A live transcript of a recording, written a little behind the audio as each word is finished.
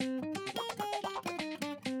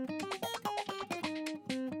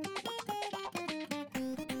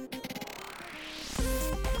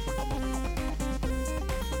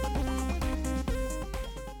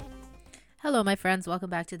Hello, my friends. Welcome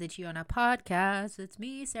back to the Chiona podcast. It's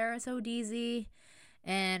me, Sarah Sodizi,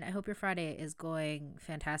 and I hope your Friday is going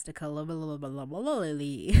fantastically.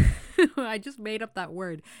 I just made up that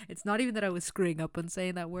word. It's not even that I was screwing up when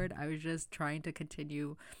saying that word. I was just trying to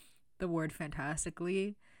continue the word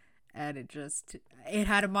fantastically, and it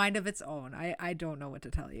had a mind of its own. I don't know what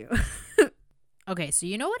to tell you. Okay, so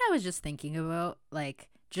you know what I was just thinking about, like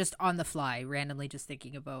just on the fly, randomly just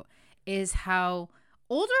thinking about, is how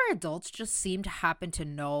older adults just seem to happen to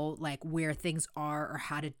know like where things are or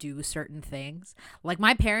how to do certain things. Like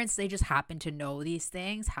my parents, they just happen to know these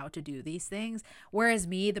things, how to do these things. Whereas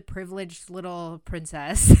me, the privileged little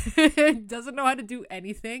princess, doesn't know how to do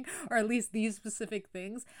anything, or at least these specific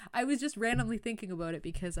things. I was just randomly thinking about it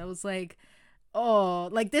because I was like, oh,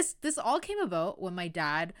 like this all came about when my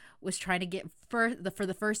dad was trying to get for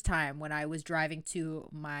the first time when I was driving to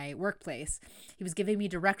my workplace. He was giving me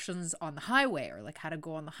directions on the highway, or like how to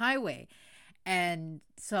go on the highway. And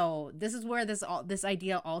so this is where this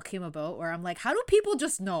idea all came about, where I'm like, how do people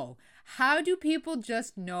just know? How do people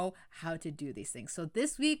just know how to do these things? So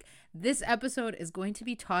this week, this episode is going to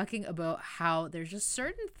be talking about how there's just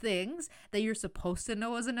certain things that you're supposed to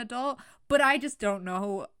know as an adult, but I just don't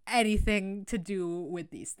know anything to do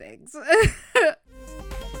with these things.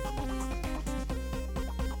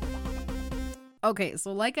 Okay,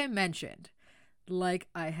 so like I had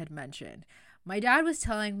mentioned, my dad was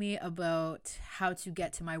telling me about how to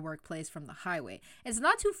get to my workplace from the highway. It's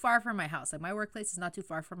not too far from my house. Like my workplace is not too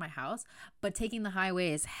far from my house, but taking the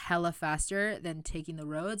highway is hella faster than taking the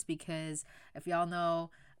roads, because if y'all know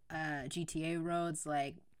GTA roads,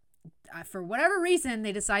 like for whatever reason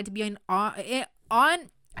they decide to be on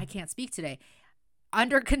I can't speak today,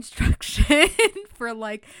 under construction for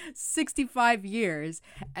like 65 years.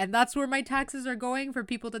 And that's where my taxes are going, for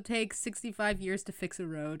people to take 65 years to fix a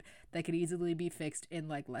road that could easily be fixed in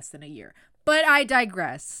like less than a year. But I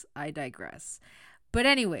digress. But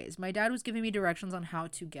anyways, my dad was giving me directions on how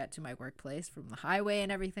to get to my workplace from the highway and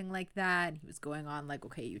everything like that. He was going on like,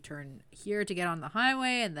 okay, you turn here to get on the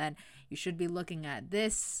highway, and then you should be looking at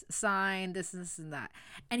this sign, this and that.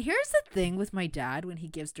 And here's the thing with my dad when he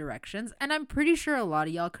gives directions, and I'm pretty sure a lot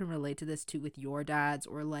of y'all can relate to this too with your dads,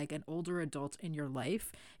 or like an older adult in your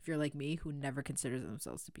life, if you're like me, who never considers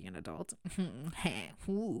themselves to be an adult.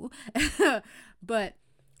 But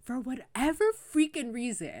for whatever freaking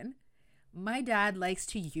reason, my dad likes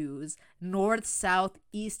to use north, south,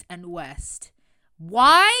 east, and west.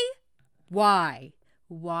 Why? Why?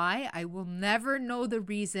 I will never know the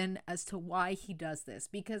reason as to why he does this,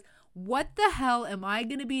 because what the hell am I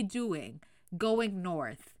going to be doing going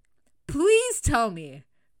north? Please tell me.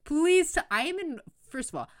 First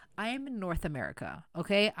of all, I am in North America,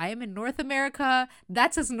 okay? I am in North America.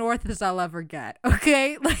 That's as north as I'll ever get,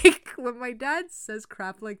 okay? Like when my dad says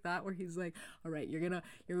crap like that, where he's like, all right, you're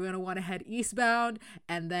gonna want to head eastbound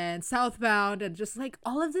and then southbound, and just like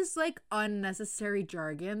all of this like unnecessary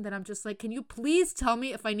jargon, that I'm just like, can you please tell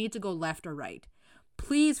me if I need to go left or right?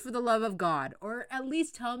 Please, for the love of God. Or at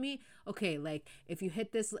least tell me, okay, like if you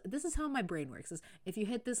hit this is how my brain works, is if you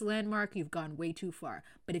hit this landmark, you've gone way too far.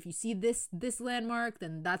 But if you see this landmark,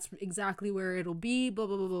 then that's exactly where it'll be, blah,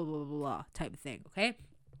 blah, blah, blah, blah, blah, type of thing, okay?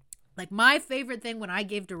 Like my favorite thing when I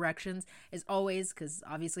gave directions is always, because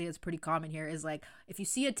obviously it's pretty common here, is like if you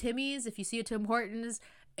see a Timmy's, if you see a Tim Hortons,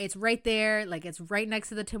 it's right there, like it's right next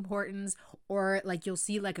to the Tim Hortons. Or like you'll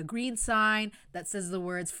see like a green sign that says the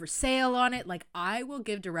words for sale on it. Like I will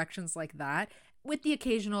give directions like that, with the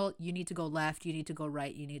occasional, you need to go left, you need to go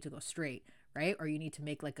right, you need to go straight, right? Or you need to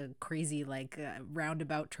make like a crazy like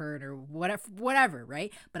roundabout turn or whatever,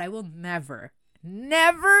 right? But I will never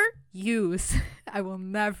use I will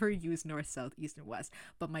never use north, south, east, and west.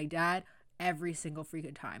 But my dad, every single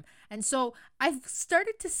freaking time. And so I've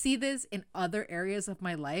started to see this in other areas of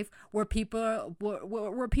my life, where people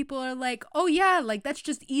are like, oh yeah, like that's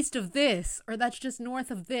just east of this, or that's just north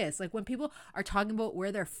of this. Like when people are talking about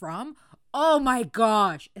where they're from, oh my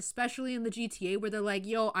gosh, especially in the GTA, where they're like,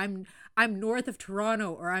 yo, I'm north of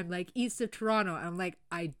Toronto, or I'm like east of Toronto. I'm like,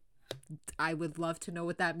 I would love to know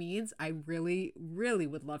what that means. I really, really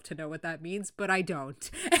would love to know what that means, but I don't.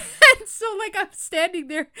 And so like I'm standing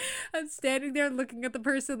there looking at the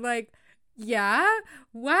person like, yeah,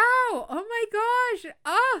 wow, oh my gosh,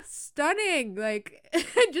 stunning. Like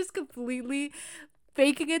just completely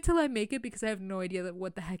faking it till I make it, because I have no idea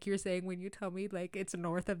what the heck you're saying when you tell me like it's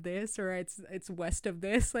north of this or it's west of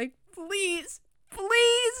this. Like please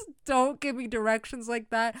don't give me directions like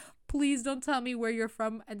that. Please don't tell me where you're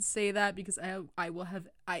from and say that, because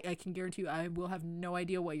I can guarantee you I will have no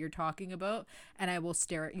idea what you're talking about, and I will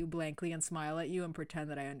stare at you blankly and smile at you and pretend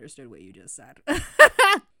that I understood what you just said.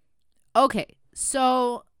 Okay,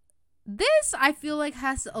 so this I feel like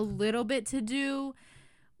has a little bit to do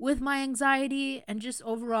with my anxiety and just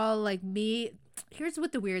overall like me. Here's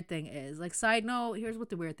what the weird thing is. Like, side note, here's what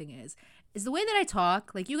the weird thing is the way that I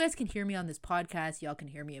talk. Like, you guys can hear me on this podcast, y'all can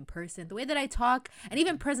hear me in person. The way that I talk and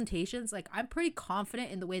even presentations, like, I'm pretty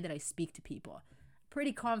confident in the way that I speak to people.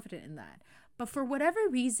 Pretty confident in that. But for whatever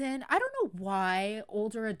reason, I don't know why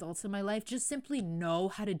older adults in my life just simply know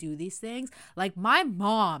how to do these things. Like my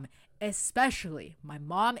mom especially,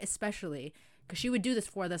 because she would do this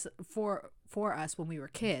for us when we were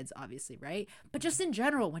kids, obviously, right? But just in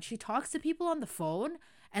general, when she talks to people on the phone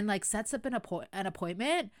and like sets up an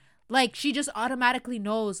appointment, like she just automatically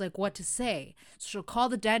knows like what to say. So she'll call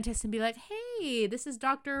the dentist and be like, "Hey, this is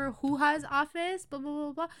Dr. Huha's office, blah blah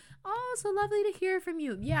blah blah. Oh, so lovely to hear from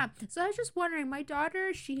you. Yeah. So I was just wondering, my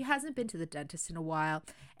daughter, she hasn't been to the dentist in a while,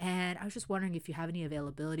 and I was just wondering if you have any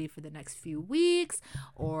availability for the next few weeks,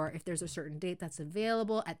 or if there's a certain date that's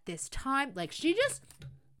available at this time." Like she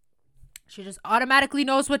just automatically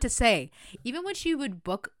knows what to say. Even when she would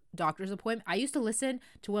book doctor's appointment, I used to listen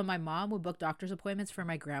to when my mom would book doctor's appointments for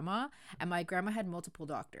my grandma, and my grandma had multiple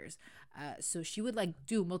doctors. So she would like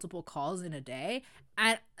do multiple calls in a day,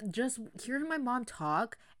 and just hearing my mom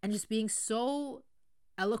talk and just being so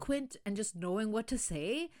eloquent and just knowing what to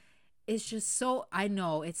say, it's just so, I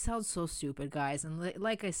know it sounds so stupid, guys, and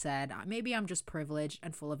like I said, maybe I'm just privileged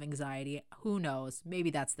and full of anxiety. Who knows? Maybe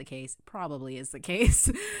that's the case. Probably is the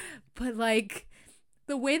case. But like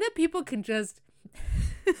the way that people can just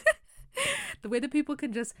the way that people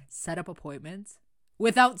can just set up appointments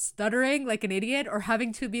without stuttering like an idiot or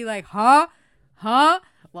having to be like, huh?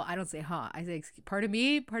 Well, I don't say huh. I say, pardon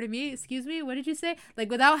me, excuse me, what did you say?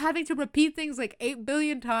 Like, without having to repeat things like 8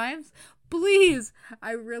 billion times. Please,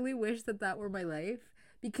 I really wish that were my life.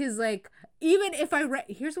 Because, like, even if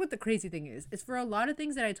here's what the crazy thing is for a lot of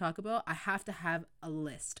things that I talk about, I have to have a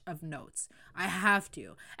list of notes. I have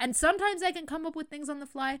to. And sometimes I can come up with things on the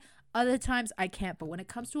fly. Other times I can't. But when it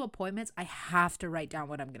comes to appointments, I have to write down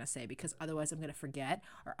what I'm going to say, because otherwise I'm going to forget,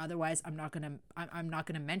 or otherwise I'm not going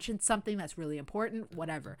to mention something that's really important,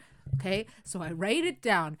 whatever. Okay? So I write it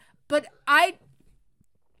down. But I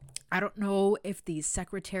don't know if these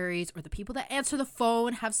secretaries or the people that answer the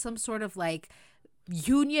phone have some sort of like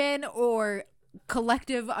union or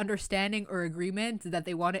collective understanding or agreement that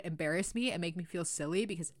they want to embarrass me and make me feel silly,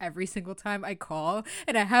 because every single time I call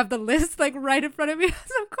and I have the list like right in front of me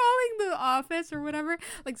as I'm calling the office or whatever,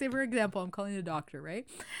 like say for example I'm calling the doctor, right?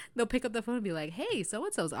 They'll pick up the phone and be like, "Hey, so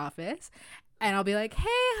and so's office," and I'll be like,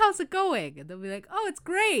 "Hey, how's it going?" And they'll be like, "Oh, it's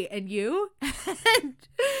great, and you?" And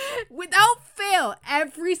without fail,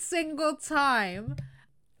 every single time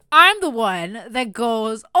I'm the one that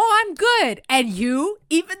goes, "Oh, I'm good." And you,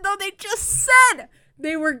 even though they just said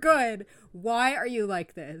they were good, why are you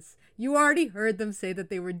like this? You already heard them say that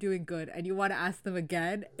they were doing good and you want to ask them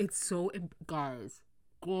again? It's so, guys,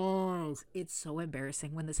 it's so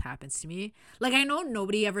embarrassing when this happens to me. Like, I know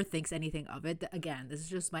nobody ever thinks anything of it. Again, this is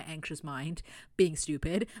just my anxious mind being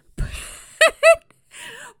stupid.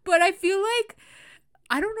 But I feel like,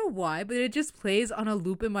 I don't know why, but it just plays on a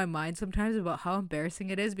loop in my mind sometimes about how embarrassing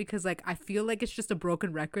it is, because like I feel like it's just a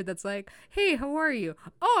broken record that's like, "Hey, how are you?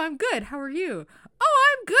 Oh, I'm good. How are you?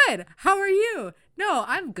 Oh, I'm good. How are you? No,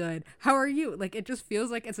 I'm good. How are you?" Like, it just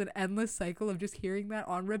feels like it's an endless cycle of just hearing that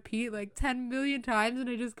on repeat like 10 million times, and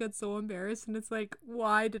I just get so embarrassed, and it's like,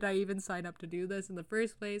 why did I even sign up to do this in the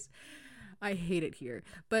first place? I hate it here.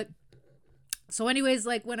 But so anyways,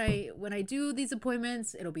 like when I do these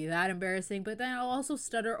appointments, it'll be that embarrassing, but then I'll also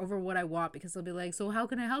stutter over what I want, because they'll be like, "So how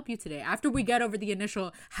can I help you today?" After we get over the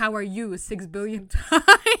initial "how are you" 6 billion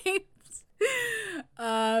times,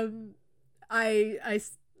 I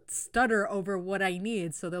stutter over what I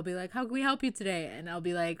need. So they'll be like, "How can we help you today?" And I'll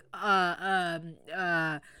be like,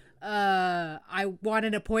 I want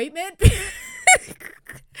an appointment."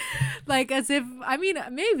 Like, as if, I mean,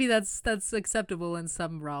 maybe that's acceptable in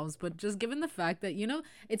some realms, but just given the fact that,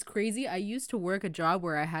 it's crazy. I used to work a job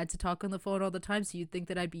where I had to talk on the phone all the time, so you'd think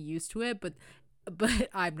that I'd be used to it, but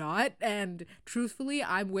I'm not. And truthfully,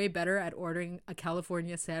 I'm way better at ordering a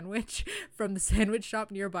California sandwich from the sandwich shop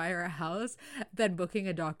nearby our house than booking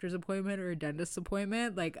a doctor's appointment or a dentist's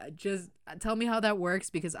appointment. Like, just tell me how that works,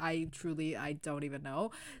 because I don't even know.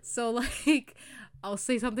 So like, I'll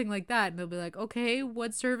say something like that and they'll be like, "Okay,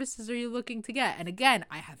 what services are you looking to get?" And again,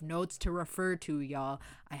 I have notes to refer to, y'all.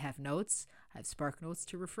 I have Spark Notes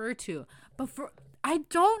to refer to. But I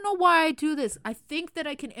don't know why I do this. I think that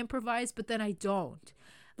I can improvise, but then I don't.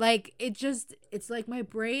 Like, it's like my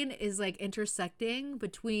brain is like intersecting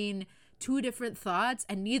between two different thoughts,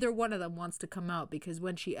 and neither one of them wants to come out, because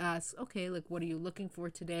when she asks, okay, like, what are you looking for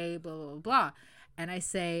today, blah blah blah, blah, and I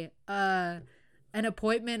say an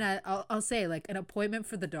appointment I'll say like an appointment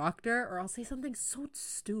for the doctor, or I'll say something so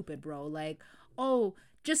stupid, bro, like, oh,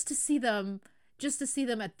 just to see them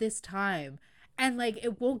at this time, and like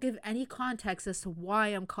it won't give any context as to why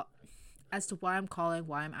I'm calling,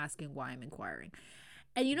 why I'm asking, why I'm inquiring.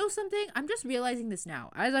 And you know something? I'm just realizing this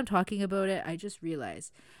now. As I'm talking about it, I just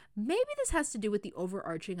realized maybe this has to do with the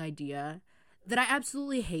overarching idea that I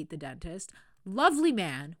absolutely hate the dentist. Lovely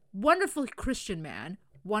man, wonderful Christian man,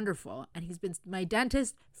 wonderful. And he's been my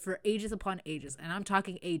dentist for ages upon ages. And I'm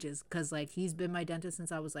talking ages because, like, he's been my dentist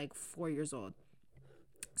since I was like 4 years old.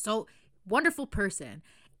 So, wonderful person.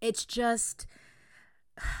 It's just...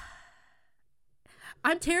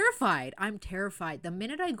 I'm terrified. The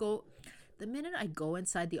minute I go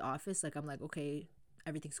inside the office, like, I'm like, okay,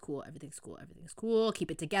 everything's cool.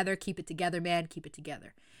 Keep it together, man. Keep it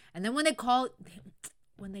together. And then when they call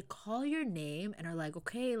your name and are like,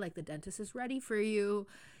 okay, like, the dentist is ready for you,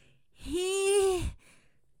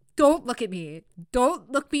 don't look at me.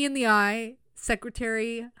 Don't look me in the eye.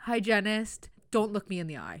 Secretary, hygienist, don't look me in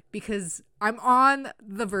the eye, because I'm on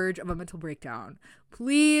the verge of a mental breakdown.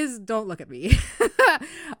 Please don't look at me.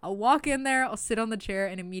 I'll walk in there, I'll sit on the chair,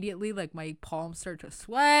 and immediately, like, my palms start to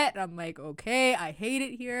sweat. I'm like, okay, I hate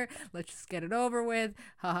it here. Let's just get it over with.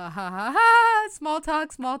 Ha ha ha ha ha. Small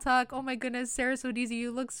talk. Oh my goodness, Sarah Sodisi,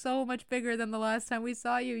 you look so much bigger than the last time we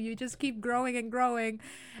saw you. You just keep growing and growing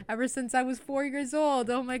ever since I was 4 years old.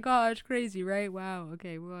 Oh my gosh, crazy, right? Wow.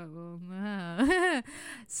 Okay. Well.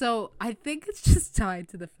 So I think it's just tied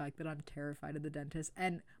to the fact that I'm terrified of the dentist.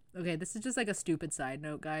 And okay, this is just like a stupid side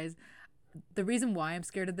note, guys. The reason why I'm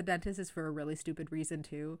scared of the dentist is for a really stupid reason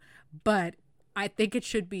too, but I think it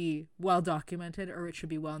should be well documented, or it should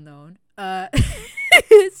be well known.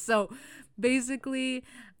 So basically,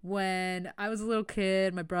 when I was a little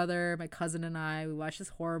kid, my brother, my cousin, and we watched this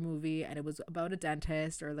horror movie, and it was about a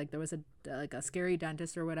dentist, or like there was a scary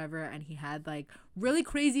dentist or whatever, and he had like really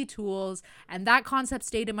crazy tools, and that concept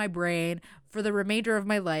stayed in my brain for the remainder of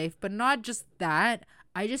my life. But not just that,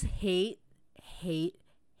 I just hate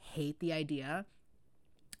the idea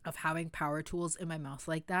of having power tools in my mouth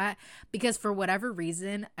like that, because for whatever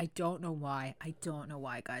reason, I don't know why,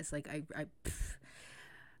 guys, like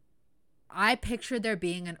I pictured there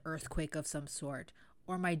being an earthquake of some sort,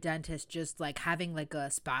 or my dentist just like having like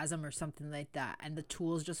a spasm or something like that, and the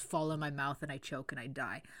tools just fall in my mouth and I choke and I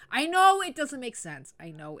die. I know it doesn't make sense.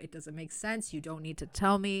 You don't need to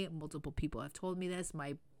tell me. Multiple people have told me this.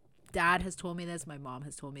 My dad has told me this. My mom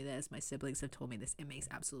has told me this. My siblings have told me this. It makes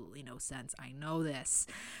absolutely no sense. I know this.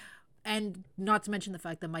 And not to mention the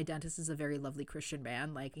fact that my dentist is a very lovely Christian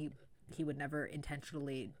man. Like, he would never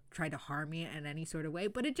intentionally try to harm me in any sort of way.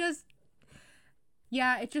 But it just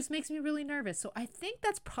makes me really nervous. So I think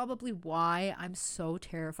that's probably why I'm so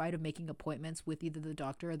terrified of making appointments with either the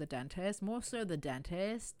doctor or the dentist. Mostly the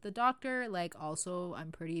dentist. The doctor, like, also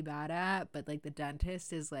I'm pretty bad at. But, like, the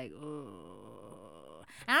dentist is like, ugh.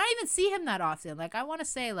 And I don't even see him that often. Like, I want to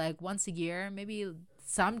say, like, once a year, maybe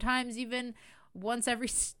sometimes even once every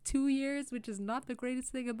 2 years, which is not the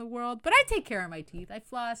greatest thing in the world. But I take care of my teeth. I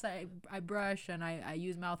floss, I brush, and I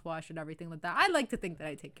use mouthwash and everything like that. I like to think that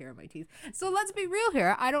I take care of my teeth. So let's be real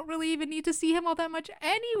here. I don't really even need to see him all that much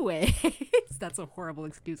anyway. That's a horrible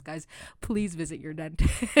excuse, guys. Please visit your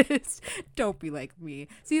dentist. Don't be like me.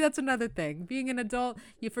 See, that's another thing. Being an adult,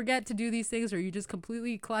 you forget to do these things, or you just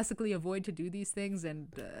completely classically avoid to do these things, and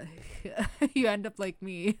you end up like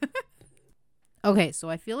me. Okay, so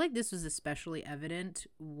I feel like this was especially evident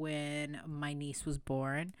when my niece was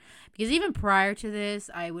born, because even prior to this,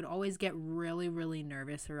 I would always get really, really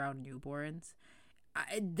nervous around newborns.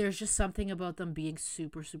 There's just something about them being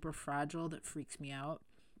super, super fragile that freaks me out.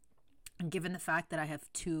 And given the fact that I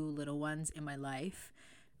have 2 little ones in my life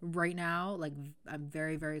right now, like, I'm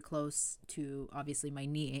very, very close to, obviously, my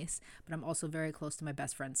niece, but I'm also very close to my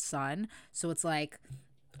best friend's son. So it's like,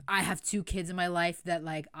 I have 2 kids in my life that,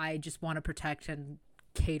 like, I just want to protect and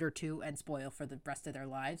cater to and spoil for the rest of their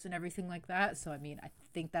lives and everything like that. So, I mean, I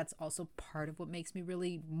think that's also part of what makes me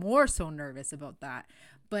really more so nervous about that.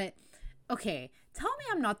 But, okay, tell me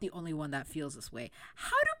I'm not the only one that feels this way.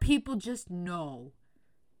 How do people just know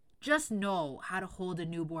how to hold a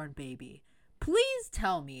newborn baby? Please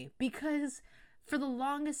tell me, because for the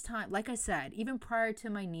longest time, like I said, even prior to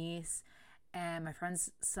my niece and my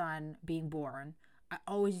friend's son being born, I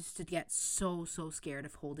always used to get so scared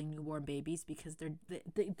of holding newborn babies, because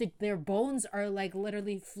their bones are like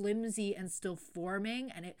literally flimsy and still forming,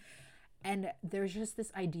 and there's just this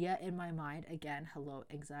idea in my mind, again, hello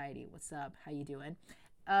anxiety, what's up, how you doing?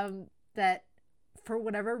 that for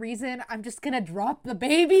whatever reason, I'm just gonna drop the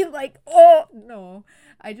baby. Like, oh no.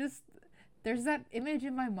 There's that image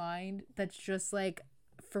in my mind that's just like,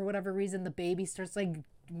 for whatever reason, the baby starts like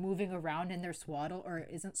moving around in their swaddle, or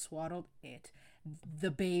isn't swaddled. The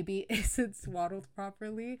baby isn't swaddled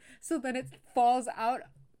properly. So then it falls out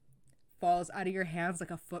of your hands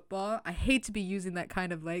like a football. I hate to be using that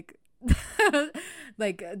kind of like,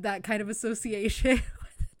 like that kind of association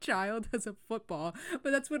child as a football,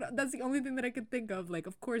 but that's the only thing that I could think of. Like,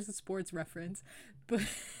 of course, a sports reference, but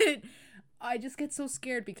I just get so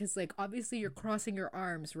scared because, like, obviously you're crossing your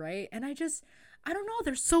arms, right? And I don't know,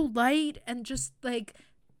 they're so light and just like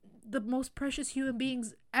the most precious human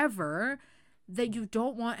beings ever, that you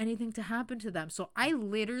don't want anything to happen to them. So I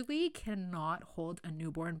literally cannot hold a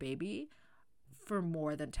newborn baby for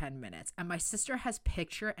more than 10 minutes. And my sister has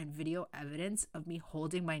picture and video evidence of me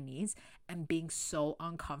holding my knees and being so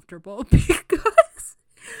uncomfortable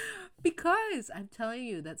because I'm telling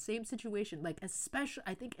you, that same situation, like,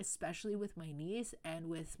 especially with my niece and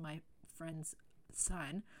with my friend's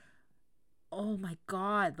son. Oh my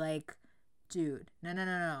God, like, dude,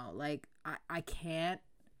 no. Like, I can't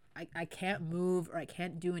move, or I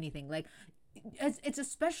can't do anything. Like, it's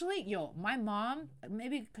especially, my mom,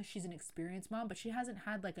 maybe because she's an experienced mom, but she hasn't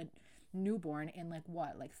had like a newborn in like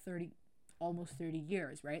what, like 30, almost 30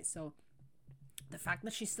 years, right? So the fact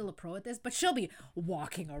that she's still a pro at this, but she'll be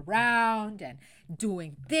walking around and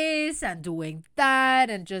doing this and doing that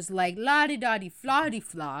and just like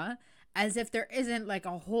la-di-da-di-fla-di-fla, as if there isn't like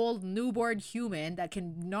a whole newborn human that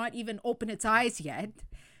can not even open its eyes yet,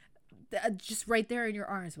 just right there in your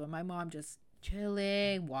arms. But my mom just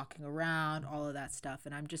chilling, walking around, all of that stuff.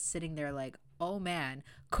 And I'm just sitting there like, oh man,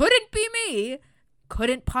 couldn't be me.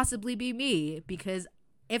 Couldn't possibly be me. Because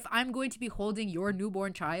if I'm going to be holding your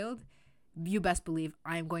newborn child, you best believe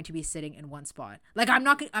I'm going to be sitting in one spot. Like, I'm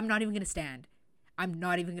not even going to stand. I'm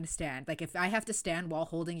not even going to stand. Like, if I have to stand while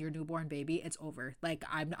holding your newborn baby, it's over. Like,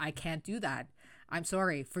 I can't do that. I'm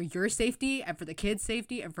sorry. For your safety and for the kid's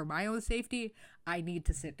safety and for my own safety, I need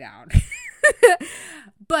to sit down.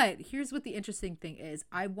 But here's what the interesting thing is.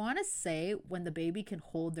 I want to say when the baby can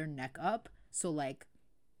hold their neck up, so like,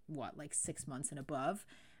 what, like 6 months and above,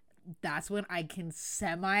 that's when I can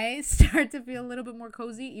start to feel a little bit more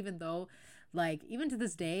cozy, even though, like, even to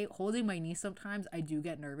this day, holding my niece sometimes, I do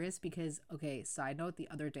get nervous because, okay, side note, the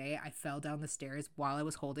other day I fell down the stairs while I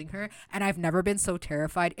was holding her, and I've never been so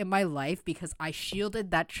terrified in my life because I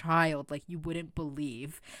shielded that child like you wouldn't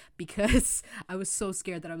believe, because I was so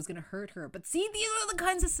scared that I was going to hurt her. But see, these are the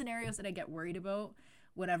kinds of scenarios that I get worried about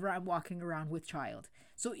whenever I'm walking around with child.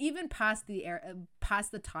 So even past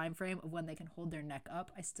the time frame of when they can hold their neck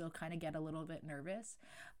up, I still kind of get a little bit nervous.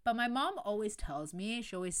 But my mom always tells me,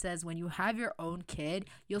 she always says, when you have your own kid,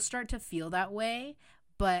 you'll start to feel that way,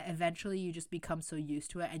 but eventually you just become so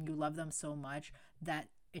used to it and you love them so much that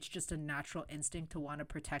it's just a natural instinct to want to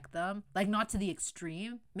protect them. Like, not to the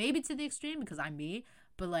extreme, maybe to the extreme because I'm me,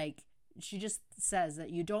 but like, she just says that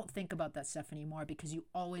you don't think about that stuff anymore because you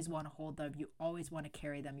always want to hold them, you always want to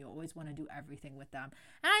carry them, you always want to do everything with them.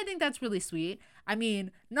 And I think that's really sweet. I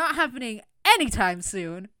mean, not happening anytime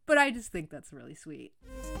soon, but I just think that's really sweet.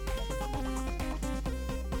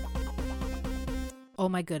 Oh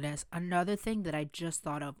my goodness, another thing that I just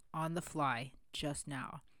thought of on the fly just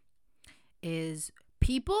now is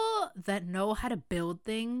people that know how to build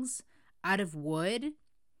things out of wood.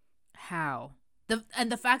 How?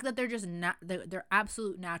 And the fact that they're just they're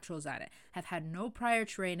absolute naturals at it, have had no prior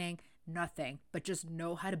training, nothing, but just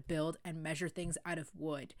know how to build and measure things out of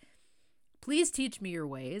wood. Please teach me your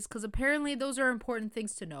ways, because apparently those are important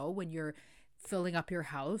things to know when you're filling up your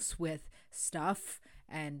house with stuff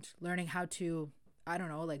and learning how to, I don't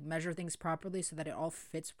know, like measure things properly so that it all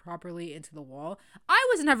fits properly into the wall. I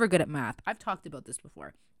was never good at math. I've talked about this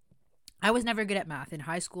before. I was never good at math in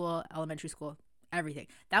high school, elementary school. Everything.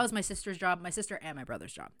 That was my sister's job, my sister and my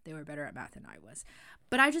brother's job. They were better at math than I was.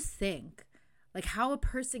 But I just think, like, how a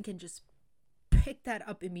person can just pick that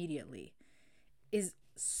up immediately is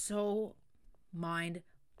so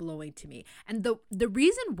mind-blowing to me. And the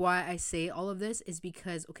reason why I say all of this is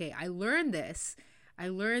because, okay, I learned this. I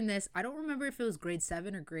don't remember if it was grade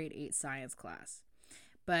 7 or grade 8 science class.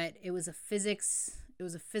 But it was a physics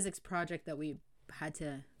project that we had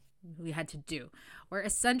to do, where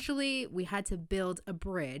essentially we had to build a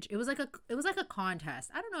bridge. It was like a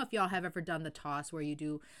contest. I don't know if y'all have ever done the toss where you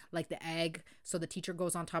do like the egg, so the teacher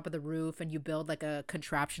goes on top of the roof and you build like a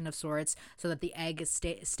contraption of sorts so that the egg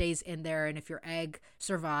stays in there, and if your egg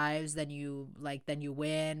survives then you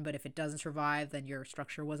win, but if it doesn't survive then your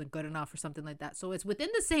structure wasn't good enough or something like that. So it's within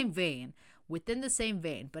the same vein,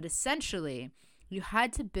 but essentially you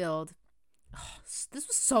had to build this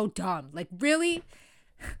was so dumb. Like, really?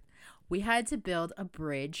 We had to build a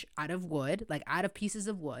bridge out of wood, like out of pieces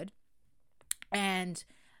of wood. And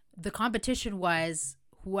the competition was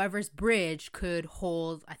whoever's bridge could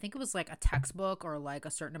hold, I think it was like a textbook or like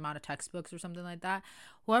a certain amount of textbooks or something like that.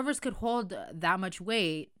 Whoever's could hold that much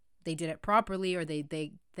weight, they did it properly, or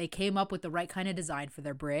they came up with the right kind of design for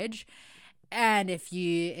their bridge. And if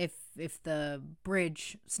the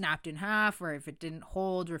bridge snapped in half, or if it didn't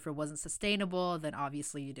hold, or if it wasn't sustainable, then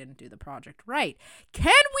obviously you didn't do the project right.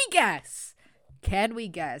 Can we guess? Can we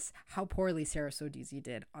guess how poorly Sarah Sodisi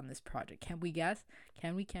did on this project? Can we guess?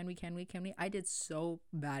 Can we? I did so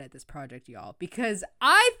bad at this project, y'all, because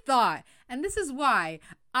I thought, and this is why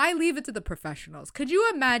I leave it to the professionals. Could you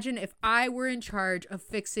imagine if I were in charge of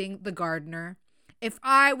fixing the gardener? If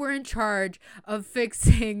I were in charge of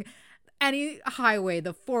fixing any highway,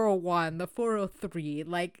 the 401, the 403,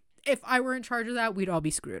 like if I were in charge of that, we'd all be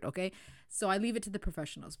screwed, okay? So I leave it to the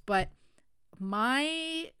professionals. But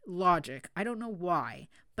my logic, I don't know why,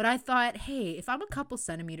 but I thought, hey, if I'm a couple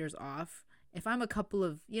centimeters off, if I'm a couple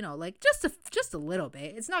of, like just a little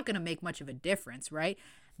bit, it's not going to make much of a difference, right?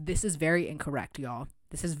 This is very incorrect, y'all.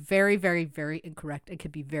 This is very, very, very incorrect. It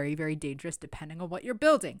could be very, very dangerous depending on what you're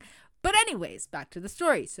building. But anyways, back to the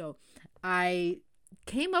story. So I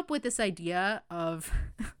came up with this idea of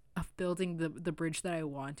building the bridge that I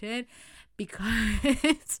wanted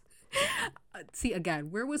because see,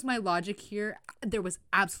 again, where was my logic here? There was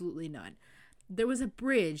absolutely none. There was a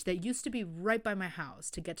bridge that used to be right by my house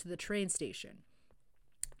to get to the train station.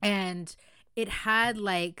 And it had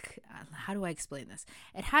like, how do I explain this?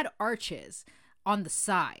 It had arches on the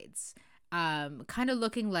sides, kind of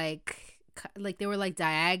looking like they were like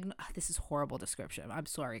diagonal. This is horrible description. I'm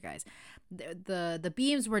sorry, guys. The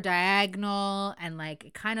beams were diagonal, and like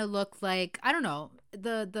it kind of looked like, I don't know,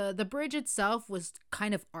 the bridge itself was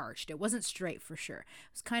kind of arched. It wasn't straight for sure.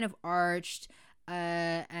 It was kind of arched,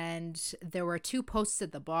 and there were two posts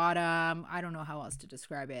at the bottom. I don't know how else to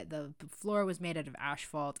describe it. The floor was made out of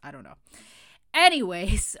asphalt. I don't know.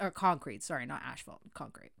 Anyways, or concrete. Sorry, not asphalt,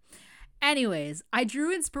 concrete. Anyways, I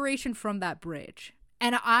drew inspiration from that bridge.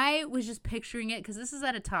 And I was just picturing it because this is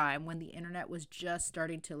at a time when the internet was just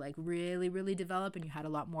starting to like really, really develop, and you had a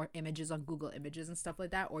lot more images on Google Images and stuff like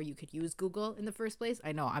that, or you could use Google in the first place.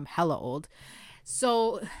 I know I'm hella old.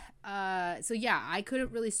 So yeah, I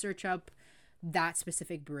couldn't really search up that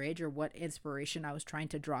specific bridge or what inspiration I was trying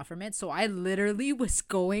to draw from it. So I literally was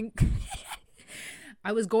going,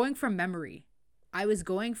 I was going from memory. I was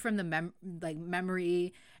going from the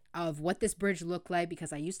memory of what this bridge looked like,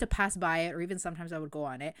 because I used to pass by it, or even sometimes I would go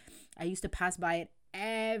on it. I used to pass by it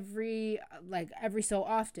every so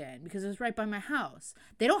often because it was right by my house.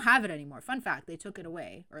 They don't have it anymore. Fun fact, they took it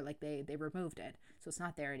away, or like they removed it. So it's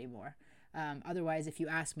not there anymore. Otherwise, if you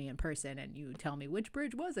ask me in person and you tell me which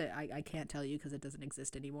bridge was it, I can't tell you because it doesn't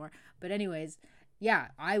exist anymore. But anyways, yeah,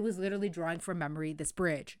 I was literally drawing from memory this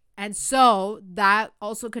bridge. And so that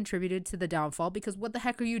also contributed to the downfall, because what the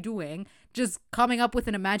heck are you doing? Just coming up with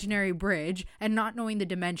an imaginary bridge and not knowing the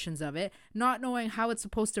dimensions of it, not knowing how it's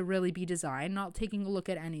supposed to really be designed, not taking a look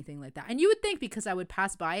at anything like that. And you would think because I would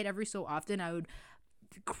pass by it every so often, I would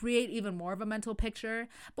create even more of a mental picture.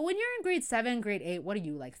 But when you're in grade 7, grade 8, what are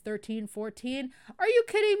you, like 13, 14? Are you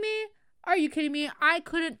kidding me? Are you kidding me? I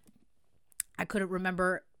couldn't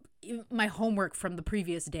remember my homework from the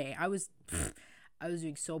previous day. I was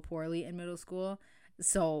doing so poorly in middle school.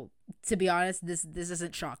 So to be honest, this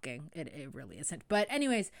isn't shocking. It really isn't. But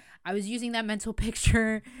anyways, I was using that mental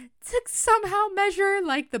picture to somehow measure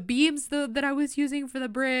like the beams that I was using for the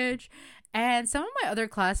bridge. And some of my other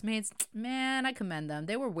classmates, man, I commend them.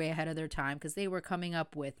 They were way ahead of their time because they were coming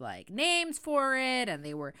up with like names for it, and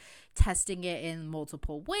they were testing it in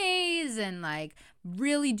multiple ways and like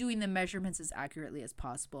really doing the measurements as accurately as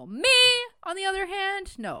possible. Me, on the other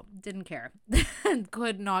hand, no, didn't care.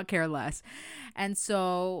 Could not care less. And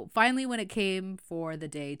so finally, when it came for the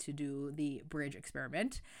day to do the bridge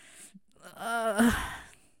experiment, I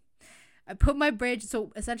put my bridge.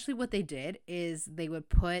 So essentially what they did is they would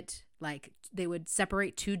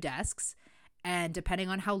separate two desks, and depending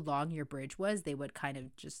on how long your bridge was, they would kind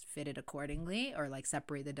of just fit it accordingly, or like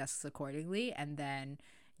separate the desks accordingly. And then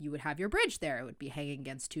you would have your bridge there. It would be hanging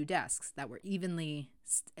against two desks that were evenly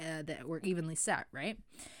set, right?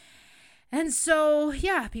 And so,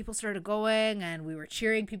 yeah, people started going, and we were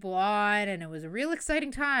cheering people on, and it was a real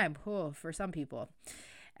exciting time for some people.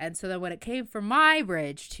 And so then when it came for my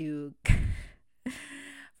bridge to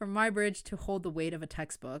hold the weight of a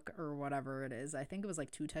textbook or whatever it is, I think it was like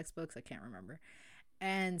 2 textbooks, I can't remember.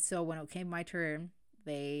 And so when it came my turn,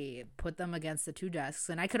 They put them against the two desks,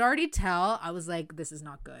 and I could already tell. I was like, this is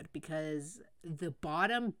not good, because the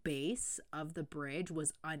bottom base of the bridge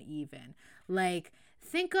was uneven. Like,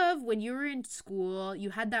 think of when you were in school, you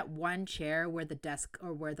had that one chair where the desk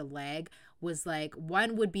or where the leg was like,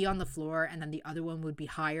 one would be on the floor and then the other one would be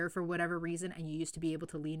higher for whatever reason, and you used to be able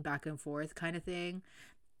to lean back and forth kind of thing.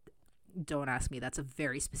 Don't ask me, that's a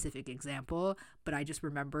very specific example, but I just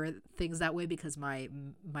remember things that way because my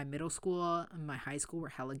middle school and my high school were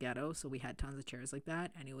hella ghetto, so we had tons of chairs like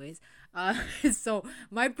that. Anyways, so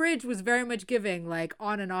my bridge was very much giving like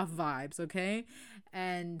on and off vibes, okay?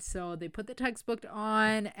 And so they put the textbook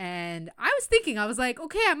on, and I was thinking, I was like,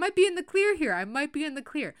 okay, I might be in the clear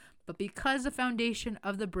here, but because the foundation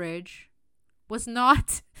of the bridge was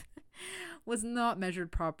not was not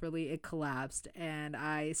measured properly, it collapsed, and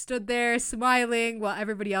I stood there smiling while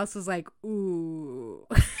everybody else was like, ooh.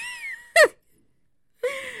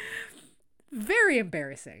 Very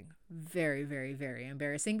embarrassing. Very, very, very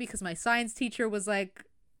embarrassing, because my science teacher was like,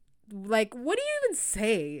 what do you even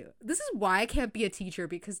say? This is why I can't be a teacher,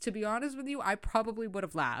 because to be honest with you, I probably would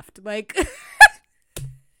have laughed. Like,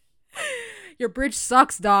 your bridge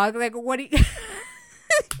sucks, dog. Like, what do you...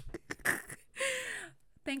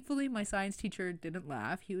 Thankfully, my science teacher didn't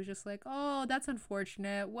laugh. He was just like, oh, that's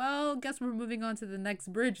unfortunate. Well, guess we're moving on to the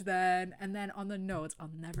next bridge then. And then on the notes,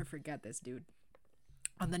 I'll never forget this, dude.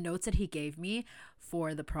 On the notes that he gave me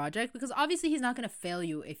for the project, because obviously he's not going to fail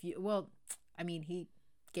you if you, well, I mean, he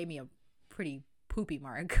gave me a pretty poopy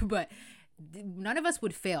mark, but none of us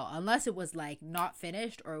would fail unless it was like not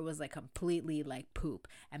finished or it was like completely like poop.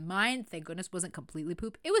 And mine, thank goodness, wasn't completely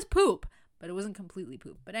poop. It was poop, but it wasn't completely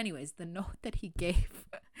poop. But anyways, the note that he gave,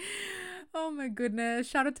 oh my goodness,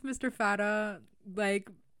 shout out to Mr. Fata, like,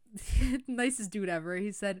 nicest dude ever.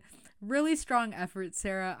 He said, really strong effort,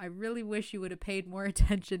 Sarah. I really wish you would have paid more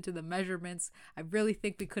attention to the measurements. I really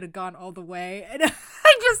think we could have gone all the way. And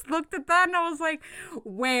I just looked at that and I was like,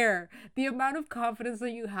 where? The amount of confidence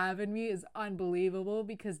that you have in me is unbelievable,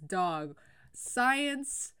 because dog,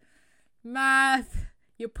 science, math,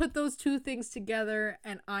 you put those two things together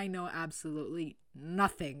and I know absolutely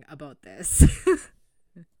nothing about this.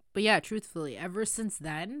 But yeah, truthfully, ever since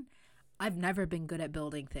then, I've never been good at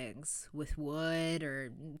building things with wood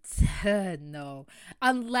or no.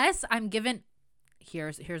 Unless I'm given,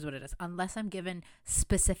 here's what it is. Unless I'm given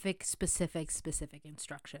specific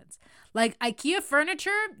instructions. Like IKEA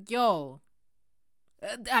furniture,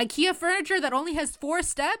 IKEA furniture that only has 4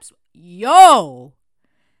 steps,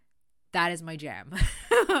 that is my jam.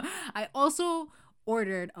 I also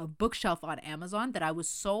ordered a bookshelf on Amazon that I was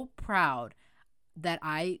so proud that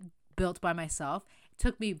I built by myself. It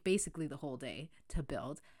took me basically the whole day to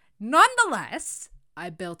build. Nonetheless, I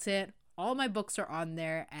built it. All my books are on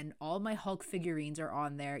there and all my Hulk figurines are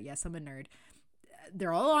on there. Yes, I'm a nerd.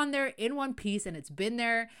 They're all on there in one piece, and it's been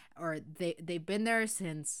there, or they've been there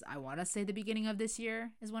since, I want to say, the beginning of this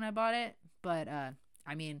year is when I bought it. But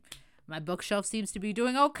I mean, my bookshelf seems to be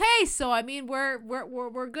doing okay, so I mean,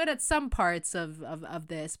 we're good at some parts of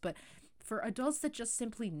this. But for adults that just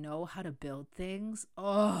simply know how to build things,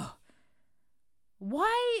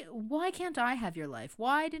 why can't I have your life?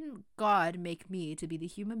 Why didn't God make me to be the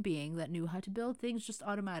human being that knew how to build things just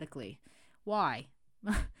automatically? Why?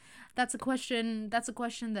 That's a question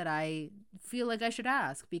that I feel like I should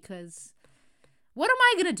ask, because what am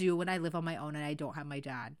I going to do when I live on my own and I don't have my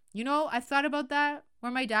dad? You know, I've thought about that,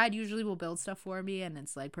 where my dad usually will build stuff for me and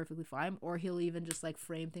it's like perfectly fine, or he'll even just like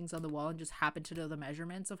frame things on the wall and just happen to know the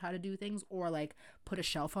measurements of how to do things, or like put a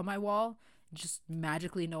shelf on my wall, just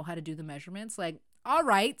magically know how to do the measurements. Like, all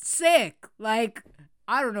right, sick. Like,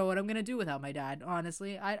 I don't know what I'm going to do without my dad,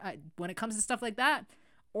 honestly. I when it comes to stuff like that,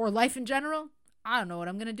 or life in general, I don't know what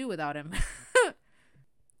I'm going to do without him.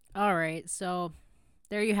 All right, so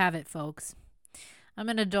there you have it, folks. I'm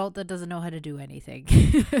an adult that doesn't know how to do anything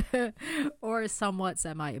or somewhat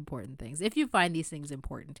semi-important things. If you find these things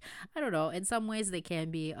important, I don't know. In some ways they can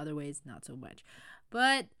be, other ways not so much.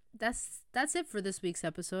 But that's it for this week's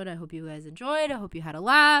episode. I hope you guys enjoyed. I hope you had a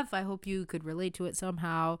laugh. I hope you could relate to it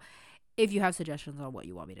somehow. If you have suggestions on what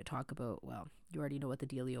you want me to talk about, well, you already know what the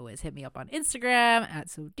dealio is. Hit me up on Instagram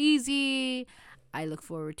 @SoDeezy. I look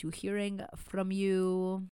forward to hearing from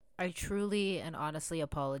you. I truly and honestly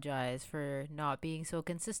apologize for not being so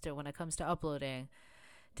consistent when it comes to uploading.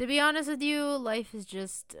 To be honest with you, life is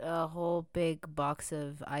just a whole big box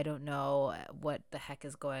of I don't know what the heck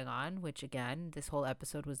is going on, which again, this whole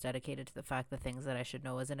episode was dedicated to the fact that things that I should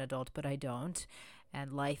know as an adult, but I don't.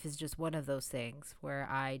 And life is just one of those things where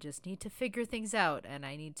I just need to figure things out, and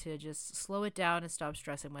I need to just slow it down and stop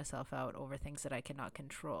stressing myself out over things that I cannot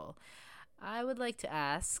control. I would like to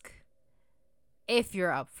ask, if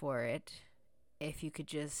you're up for it, if you could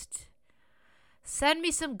just send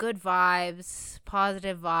me some good vibes,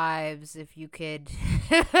 positive vibes. If you could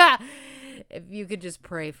if you could just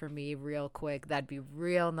pray for me real quick, that'd be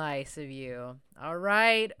real nice of you. All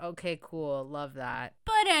right? Okay, cool. Love that.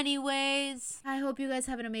 But anyways, I hope you guys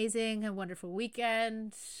have an amazing and wonderful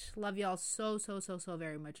weekend. Love y'all so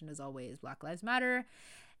very much. And as always, Black Lives Matter,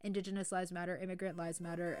 Indigenous lives matter, immigrant lives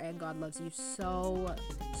matter, and God loves you so much.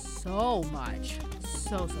 So much.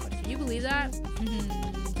 Can you believe that?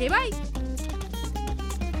 Okay, bye.